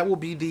University. That will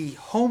be the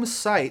home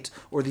site,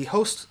 or the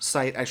host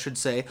site, I should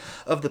say,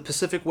 of the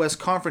Pacific West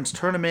Conference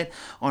Tournament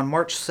on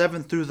March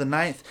 7th through the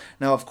 9th.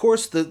 Now, of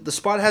course, the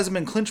spot hasn't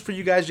been clinched for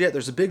you guys yet.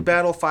 There's a big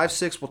battle,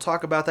 5-6. We'll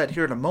talk about that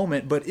here in a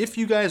moment. But if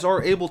you guys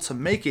are able to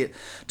make it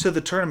to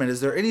the tournament, is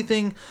there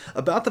anything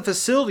about the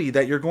facility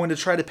that you're going to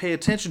try to pay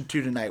attention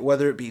to tonight,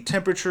 whether it be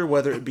temperature,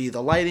 whether it be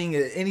the lighting,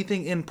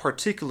 anything in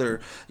particular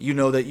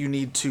that you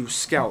need to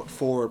scout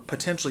for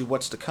potentially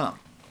what's to come?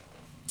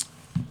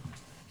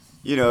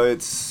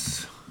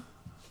 It's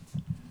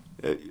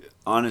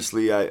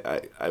honestly,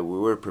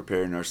 we're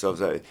preparing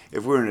ourselves.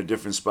 If we're in a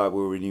different spot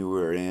where we knew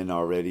we were in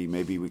already,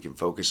 maybe we can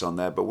focus on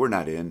that, but we're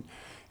not in.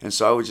 And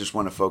so I would just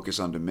want to focus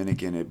on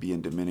Dominican. It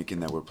being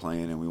Dominican that we're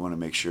playing, and we want to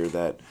make sure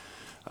that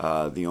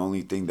the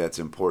only thing that's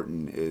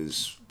important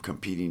is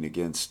competing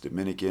against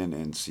Dominican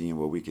and seeing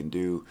what we can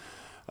do.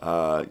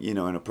 In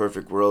a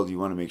perfect world, you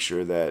want to make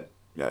sure that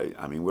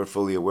we're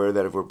fully aware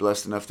that if we're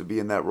blessed enough to be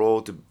in that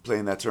role, to play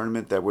in that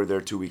tournament, that we're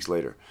there 2 weeks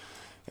later.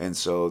 And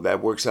so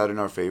that works out in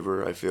our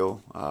favor, I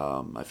feel.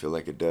 I feel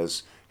like it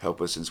does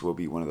help us since we'll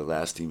be one of the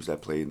last teams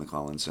that played in the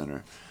Collins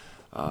Center.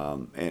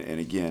 And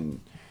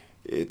again,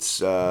 it's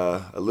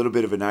a little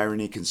bit of an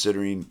irony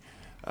considering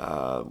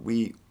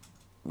we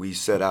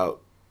set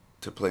out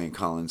to play in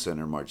Collins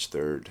Center March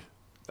 3rd,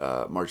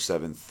 March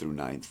 7th through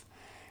 9th.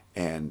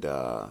 And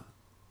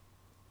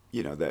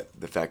that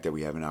the fact that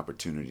we have an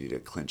opportunity to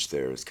clinch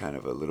there is kind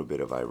of a little bit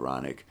of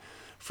ironic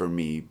for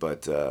me.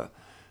 But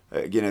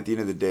again, at the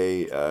end of the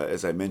day,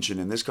 as I mentioned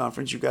in this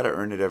conference, you got to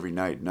earn it every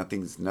night.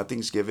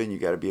 Nothing's given. You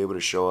got to be able to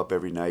show up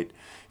every night.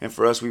 And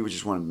for us, we would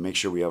just want to make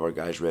sure we have our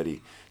guys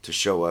ready to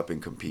show up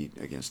and compete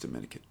against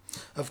Dominican.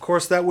 Of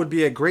course, that would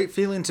be a great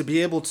feeling to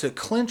be able to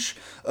clinch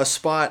a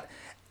spot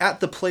at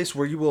the place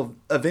where you will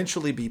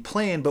eventually be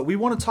playing. But we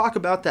want to talk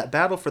about that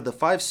battle for the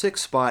 5-6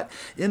 spot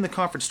in the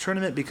conference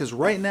tournament, because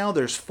right now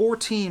there's 4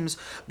 teams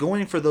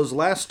going for those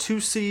last 2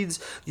 seeds.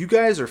 You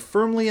guys are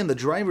firmly in the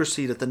driver's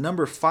seat at the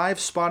number 5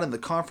 spot in the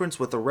conference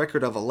with a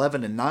record of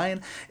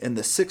 11-9, and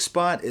the 6th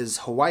spot is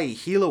Hawaii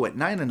Hilo at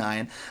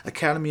 9-9.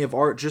 Academy of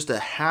Art just a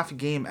half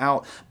game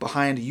out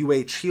behind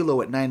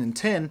Hilo at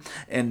 9-10,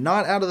 and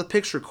not out of the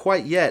picture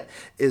quite yet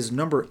is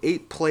number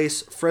 8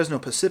 place Fresno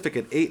Pacific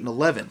at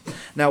 8-11.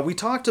 Now, we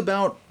talked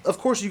about, of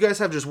course, you guys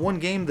have just one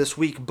game this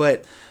week,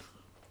 but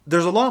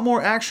there's a lot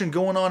more action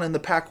going on in the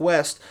Pac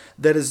West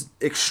that is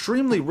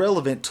extremely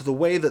relevant to the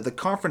way that the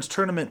conference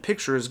tournament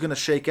picture is going to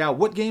shake out.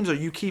 What games are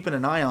you keeping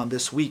an eye on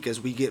this week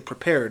as we get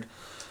prepared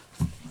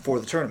for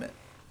the tournament?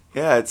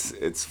 Yeah,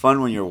 it's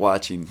fun when you're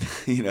watching.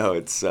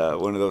 It's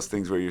one of those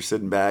things where you're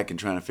sitting back and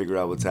trying to figure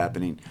out what's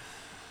happening.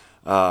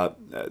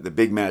 The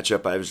big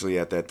matchup, obviously,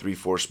 at that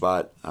 3-4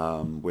 spot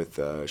with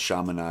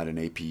Chaminade and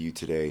APU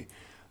today.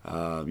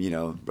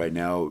 Right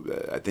now,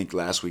 I think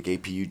last week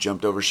APU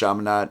jumped over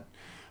Chaminade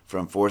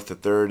from 4th to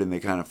 3rd, and they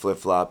kind of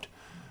flip-flopped.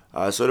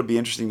 So it'll be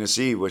interesting to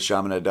see what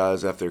Chaminade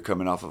does after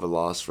coming off of a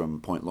loss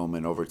from Point Loma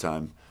in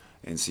overtime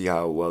and see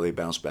how well they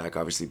bounce back.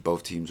 Obviously,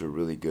 both teams are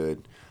really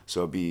good,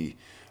 so it'll be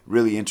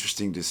really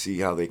interesting to see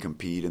how they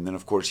compete. And then,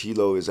 of course,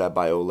 Hilo is at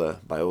Biola.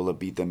 Biola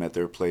beat them at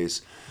their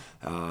place.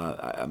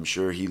 I'm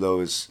sure Hilo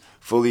is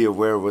fully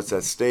aware of what's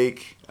at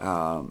stake,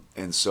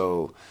 and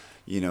so,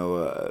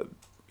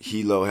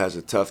 Hilo has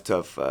a tough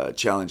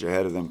challenge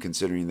ahead of them,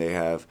 considering they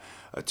have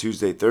a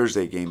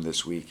Tuesday-Thursday game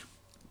this week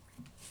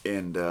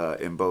in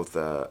both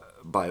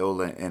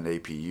Biola and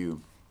APU.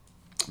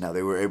 Now,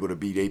 they were able to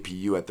beat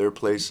APU at their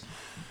place,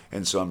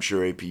 and so I'm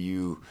sure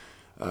APU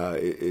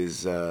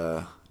is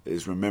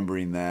is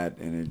remembering that,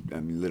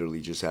 and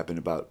literally just happened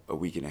about a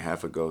week and a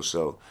half ago.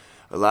 So,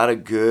 a lot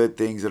of good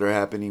things that are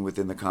happening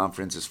within the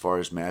conference as far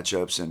as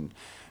matchups, and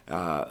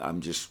I'm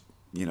just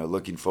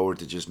looking forward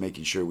to just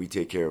making sure we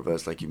take care of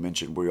us. Like you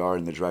mentioned, we are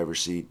in the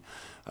driver's seat.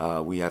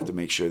 We have to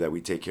make sure that we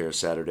take care of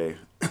Saturday.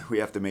 We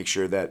have to make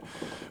sure that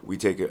we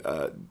take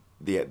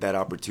that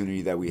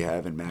opportunity that we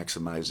have and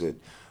maximize it.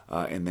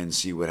 And then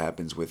see what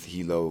happens with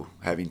Hilo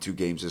having 2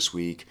 games this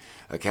week.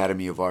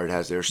 Academy of Art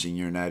has their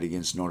senior night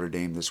against Notre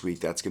Dame this week.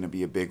 That's going to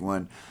be a big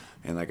one.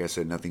 And like I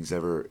said, nothing's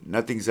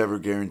ever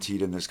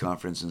guaranteed in this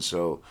conference, and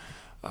so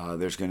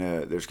there's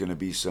gonna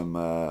be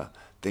some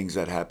things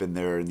that happen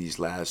there in these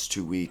last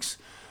 2 weeks.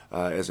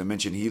 As I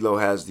mentioned, Hilo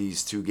has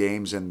these 2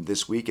 games and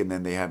this week, and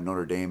then they have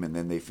Notre Dame, and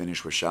then they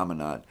finish with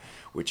Chaminade,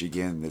 which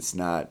again, it's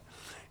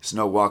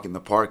no walk in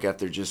the park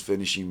after just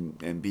finishing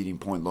and beating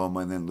Point Loma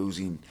and then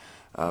losing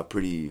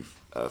pretty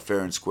fair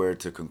and square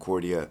to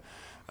Concordia.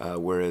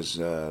 Whereas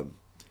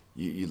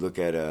you look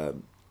at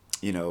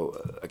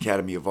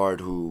Academy of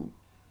Art, who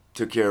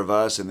took care of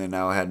us, and then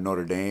now had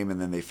Notre Dame, and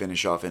then they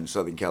finish off in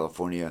Southern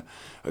California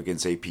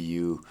against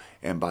APU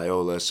and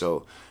Biola.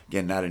 So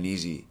again, not an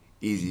easy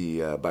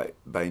by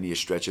any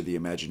stretch of the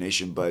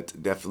imagination, but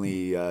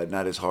definitely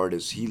not as hard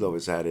as Hilo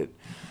has had it.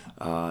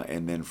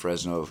 And then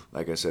Fresno,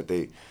 like I said,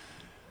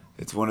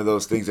 it's one of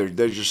those things.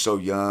 They're just so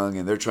young,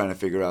 and they're trying to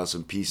figure out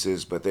some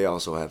pieces, but they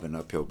also have an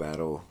uphill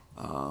battle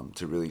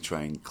to really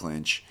try and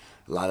clinch.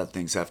 A lot of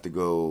things have to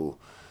go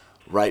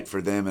right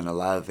for them, and a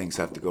lot of things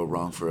have to go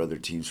wrong for other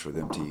teams for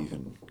them to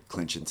even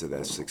clinch into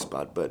that 6th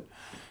spot. But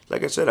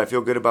like I said, I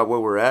feel good about where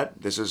we're at.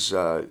 This is,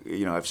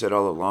 I've said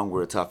all along,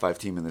 we're a top 5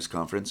 team in this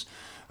conference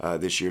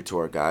this year to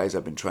our guys.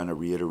 I've been trying to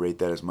reiterate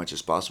that as much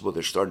as possible.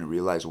 They're starting to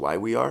realize why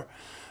we are.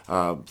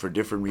 For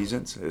different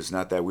reasons. It's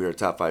not that we're a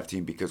top 5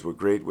 team because we're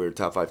great. We're a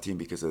top 5 team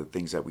because of the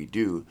things that we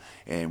do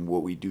and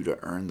what we do to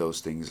earn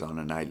those things on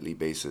a nightly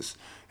basis.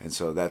 And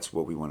so that's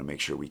what we want to make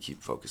sure we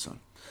keep focus on.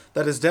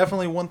 That is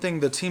definitely one thing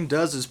the team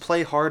does, is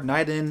play hard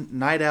night in,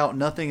 night out.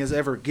 Nothing is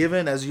ever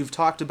given. As you've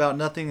talked about,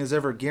 nothing is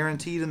ever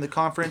guaranteed in the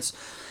conference.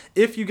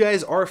 If you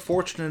guys are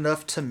fortunate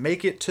enough to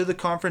make it to the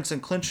conference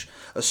and clinch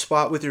a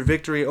spot with your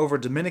victory over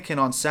Dominican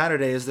on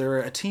Saturday, is there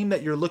a team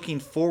that you're looking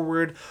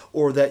forward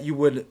or that you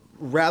would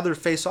rather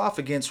face off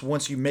against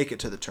once you make it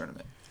to the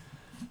tournament?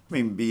 I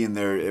mean, being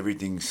there,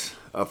 everything's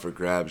up for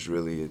grabs,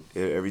 really.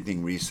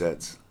 Everything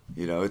resets.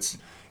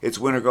 It's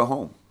win or go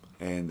home.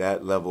 And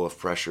that level of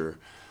pressure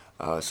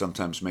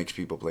sometimes makes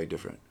people play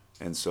different.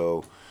 And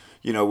so,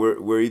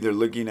 we're either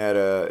looking at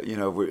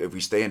if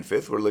we stay in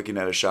 5th, we're looking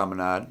at a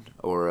Chaminade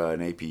or an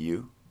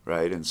APU,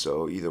 right? And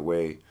so either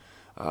way,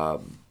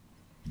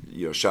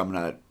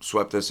 Chaminade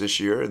swept us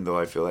this year, and though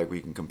I feel like we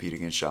can compete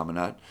against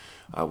Chaminade,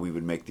 we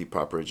would make the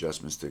proper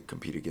adjustments to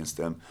compete against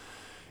them.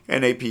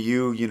 And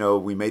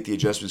APU, we made the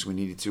adjustments we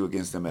needed to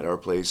against them at our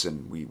place,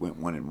 and we went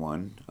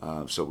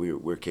 1-1. So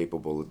we're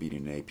capable of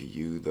beating an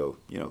APU, though,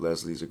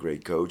 Leslie's a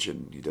great coach,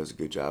 and he does a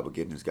good job of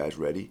getting his guys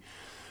ready.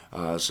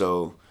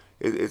 So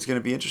it's going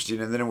to be interesting.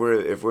 And then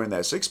if we're in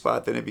that 6th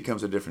spot, then it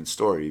becomes a different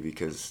story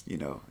because,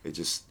 it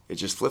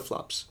just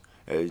flip-flops.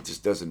 It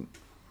just doesn't.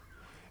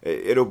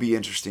 It'll be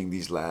interesting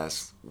these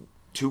last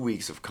 2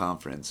 weeks of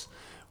conference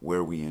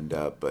where we end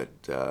up, but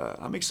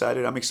I'm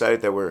excited. I'm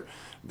excited that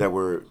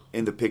we're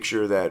in the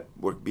picture, that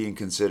we're being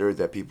considered,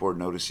 that people are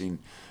noticing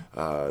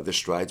the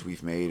strides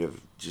we've made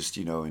of just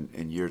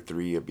in year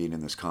 3 of being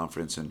in this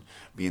conference and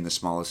being the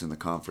smallest in the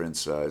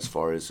conference as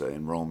far as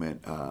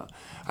enrollment.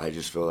 I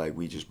just feel like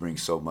we just bring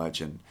so much,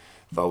 and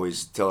I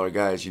always tell our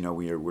guys,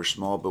 we're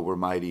small but we're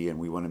mighty, and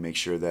we want to make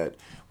sure that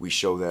we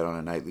show that on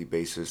a nightly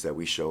basis, that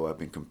we show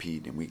up and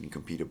compete, and we can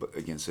compete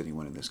against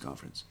anyone in this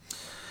conference.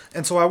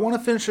 And so I want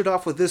to finish it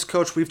off with this,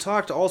 Coach. We've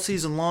talked all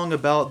season long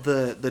about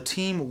the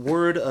team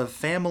word of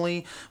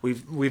family.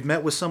 We've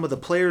met with some of the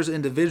players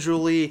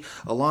individually,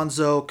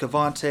 Alonzo,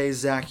 Cavante,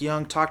 Zach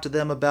Young, talked to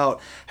them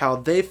about how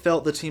they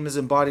felt the team has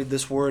embodied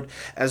this word.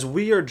 As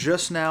we are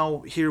just now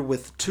here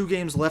with 2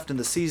 games left in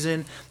the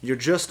season, you're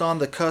just on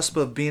the cusp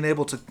of being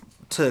able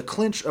to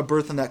clinch a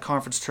berth in that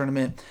conference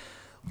tournament.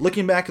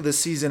 Looking back at the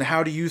season,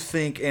 how do you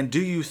think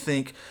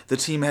the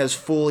team has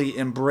fully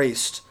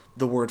embraced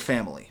the word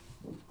family?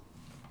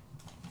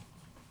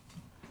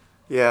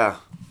 Yeah.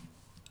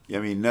 I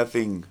mean,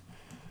 nothing.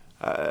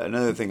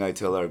 Another thing I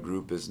tell our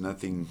group is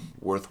nothing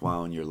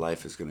worthwhile in your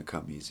life is going to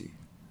come easy.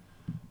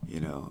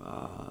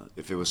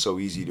 If it was so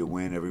easy to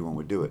win, everyone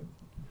would do it.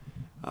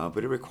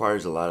 But it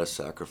requires a lot of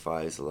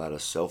sacrifice, a lot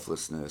of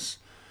selflessness.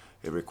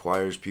 It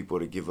requires people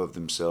to give of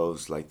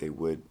themselves like they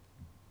would,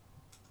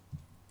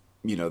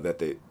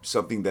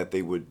 something that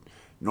they would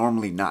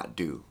normally not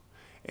do.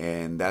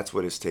 And that's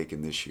what it's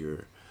taken this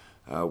year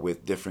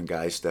with different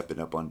guys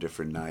stepping up on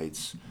different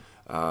nights.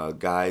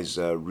 Guys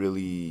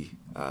really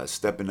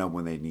stepping up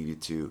when they needed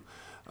to,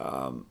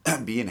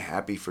 being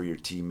happy for your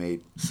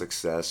teammate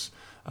success,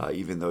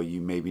 even though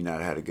you maybe not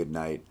had a good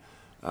night.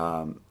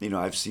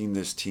 I've seen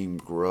this team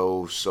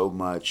grow so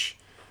much,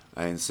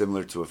 and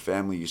similar to a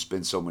family, you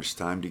spend so much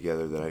time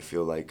together that I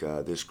feel like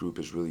this group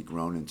has really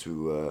grown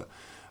into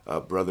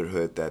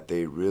brotherhood that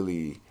they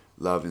really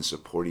love and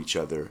support each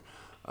other.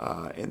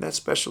 And that's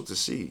special to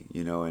see,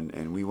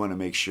 and we want to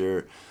make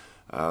sure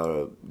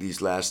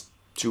these last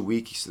 2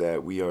 weeks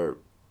that we are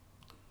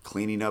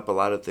cleaning up a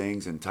lot of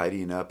things and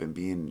tidying up and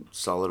being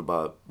solid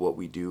about what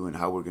we do and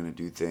how we're going to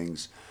do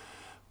things.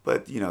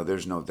 But,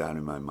 there's no doubt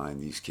in my mind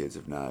these kids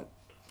have not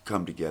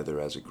come together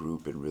as a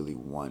group and really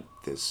want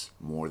this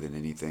more than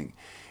anything.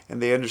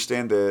 And they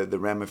understand the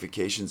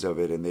ramifications of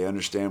it, and they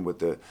understand what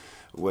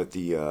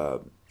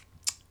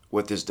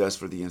this does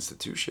for the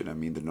institution. I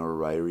mean, the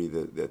notoriety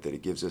that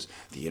it gives us,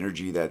 the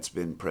energy that's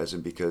been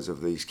present because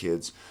of these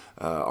kids.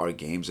 Our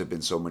games have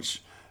been so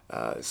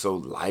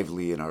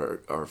lively, and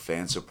our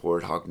fan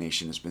support. Hawk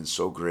Nation has been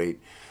so great.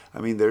 I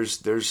mean, there's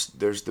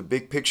the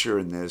big picture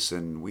in this,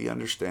 and we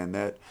understand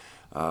that.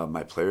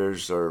 My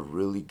players are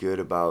really good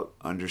about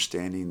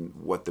understanding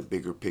what the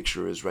bigger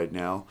picture is right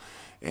now,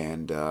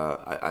 and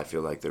I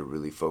feel like they're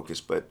really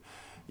focused. But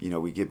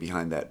we get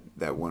behind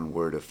that one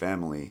word of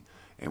family,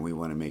 and we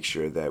want to make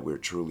sure that we're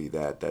truly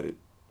that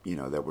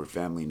we're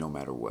family no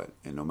matter what,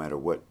 and no matter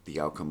what the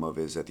outcome of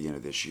is at the end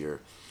of this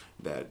year,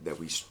 that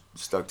we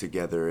stuck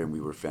together and we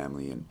were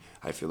family. And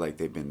I feel like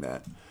they've been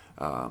that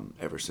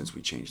ever since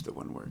we changed the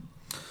one word.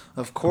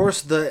 Of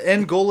course, the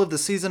end goal of the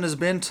season has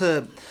been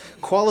to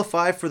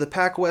qualify for the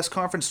Pac-West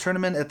Conference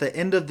Tournament at the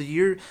end of the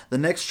year. The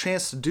next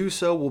chance to do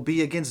so will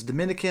be against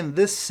Dominican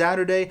this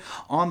Saturday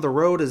on the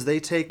road as they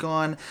take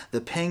on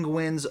the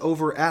Penguins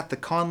over at the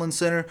Conlon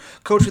Center.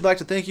 Coach, we'd like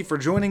to thank you for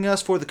joining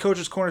us for the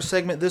Coach's Corner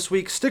segment this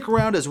week. Stick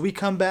around as we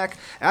come back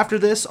after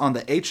this on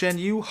the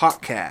HNU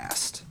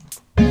Hawkcast.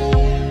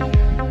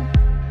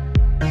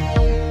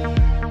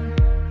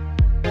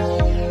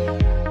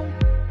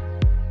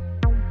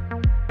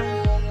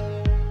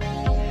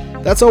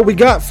 That's all we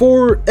got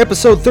for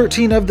episode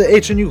 13 of the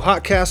HNU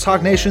Hawkcast.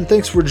 Hawk Nation,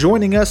 thanks for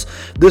joining us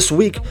this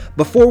week.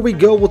 Before we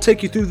go, we'll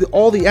take you through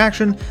all the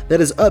action that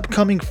is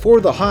upcoming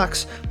for the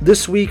Hawks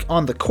this week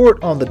on the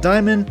court, on the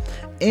diamond,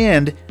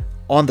 and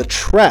on the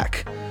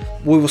track.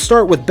 We will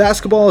start with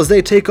basketball as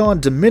they take on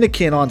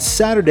Dominican on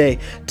Saturday.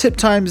 Tip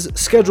times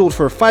scheduled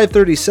for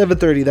 5:30,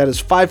 7:30. That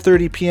is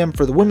 5:30 p.m.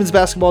 for the women's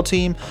basketball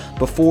team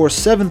before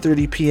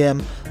 7:30 p.m.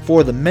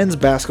 for the men's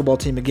basketball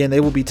team. Again, they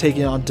will be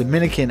taking on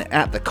Dominican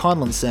at the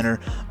Conlon Center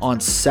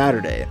on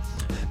Saturday.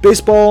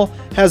 Baseball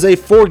has a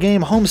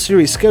 4-game home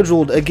series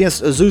scheduled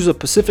against Azusa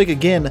Pacific.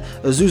 Again,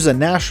 Azusa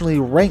nationally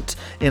ranked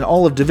in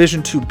all of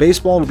Division II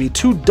baseball. It will be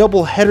 2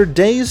 doubleheader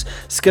days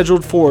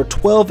scheduled for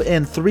 12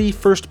 and 3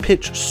 first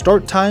pitch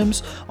start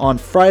times on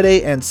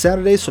Friday and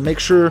Saturday. So make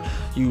sure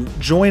you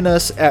join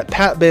us at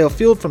Pat Bale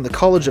Field from the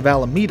College of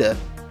Alameda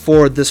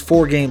for this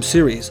 4-game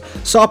series.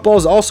 Softball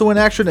is also in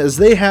action as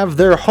they have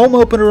their home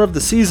opener of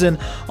the season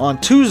on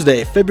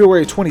Tuesday,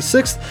 February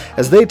 26th,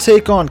 as they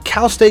take on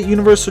Cal State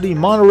University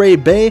Monterey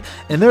Bay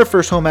in their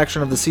first home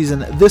action of the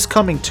season this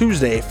coming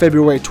Tuesday,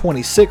 February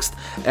 26th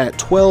at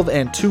 12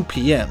 and 2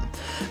 p.m.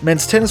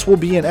 Men's tennis will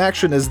be in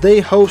action as they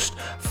host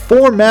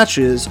 4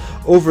 matches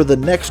over the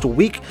next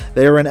week.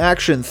 They are in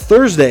action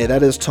Thursday,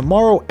 that is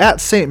tomorrow,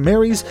 at St.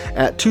 Mary's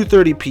at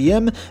 2:30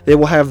 p.m. They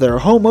will have their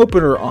home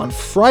opener on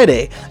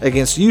Friday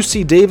against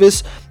UC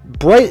Davis,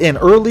 bright and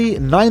early,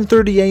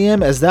 9:30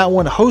 a.m. as that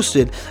one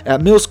hosted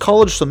at Mills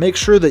College. So make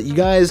sure that you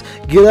guys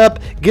get up,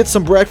 get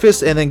some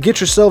breakfast, and then get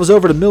yourselves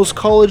over to Mills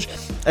College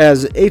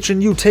as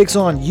HNU takes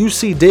on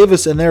UC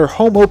Davis in their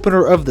home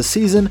opener of the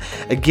season,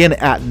 again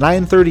at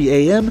 9:30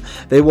 a.m.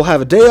 They will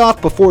have a day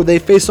off before they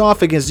face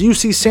off against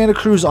UC Santa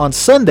Cruz on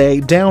Sunday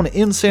down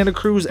in Santa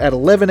Cruz at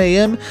 11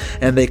 a.m.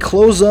 And they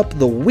close up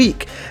the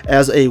week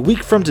as a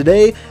week from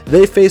today,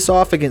 they face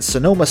off against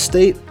Sonoma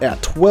State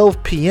at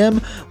 12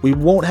 p.m. We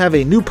won't have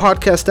a new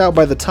podcast out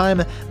by the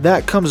time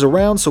that comes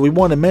around, so we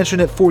want to mention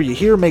it for you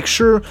here. Make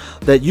sure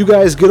that you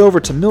guys get over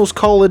to Mills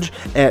College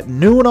at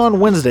noon on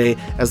Wednesday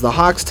as the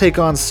Hawks take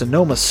on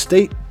Sonoma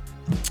State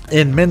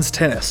in men's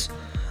tennis.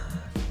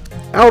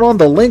 Out on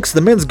the links, the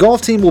men's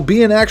golf team will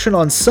be in action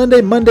on Sunday,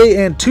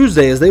 Monday, and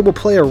Tuesday as they will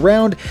play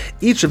around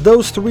each of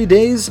those 3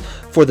 days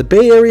for the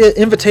Bay Area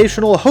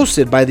Invitational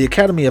hosted by the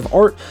Academy of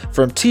Art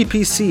from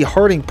TPC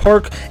Harding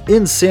Park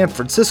in San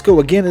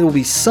Francisco. Again, it will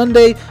be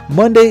Sunday,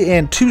 Monday,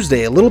 and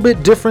Tuesday. A little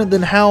bit different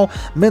than how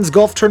men's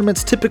golf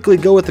tournaments typically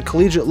go at the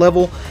collegiate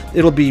level.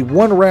 It'll be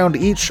 1 round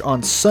each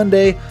on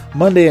Sunday,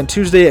 Monday, and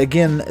Tuesday.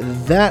 Again,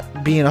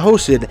 that being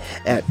hosted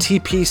at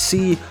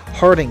TPC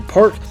Harding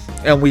Park.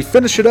 And we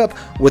finish it up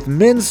with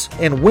men's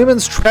and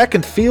women's track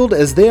and field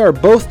as they are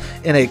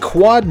both in a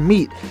quad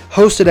meet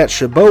hosted at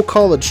Chabot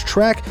College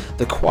Track.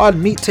 The quad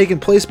meet taking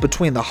place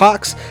between the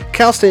Hawks,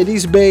 Cal State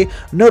East Bay,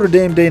 Notre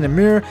Dame de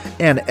Namur,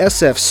 and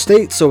SF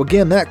State. So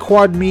again, that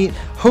quad meet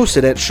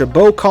hosted at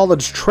Chabot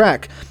College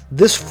Track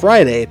this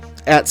Friday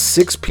at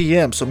 6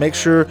 p.m. So make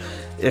sure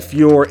if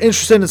you're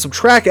interested in some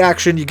track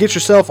action, you get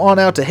yourself on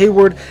out to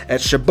Hayward at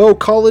Chabot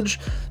College,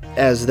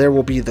 as there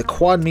will be the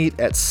quad meet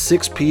at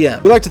 6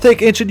 p.m. We'd like to thank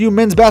HNU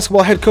men's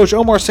basketball head coach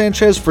Omar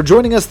Sanchez for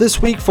joining us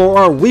this week for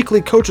our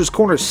weekly Coach's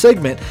Corner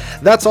segment.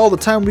 That's all the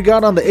time we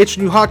got on the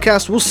HNU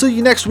Hawkcast. We'll see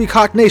you next week,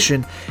 Hawk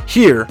Nation,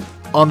 here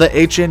on the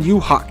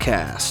HNU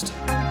Hawkcast.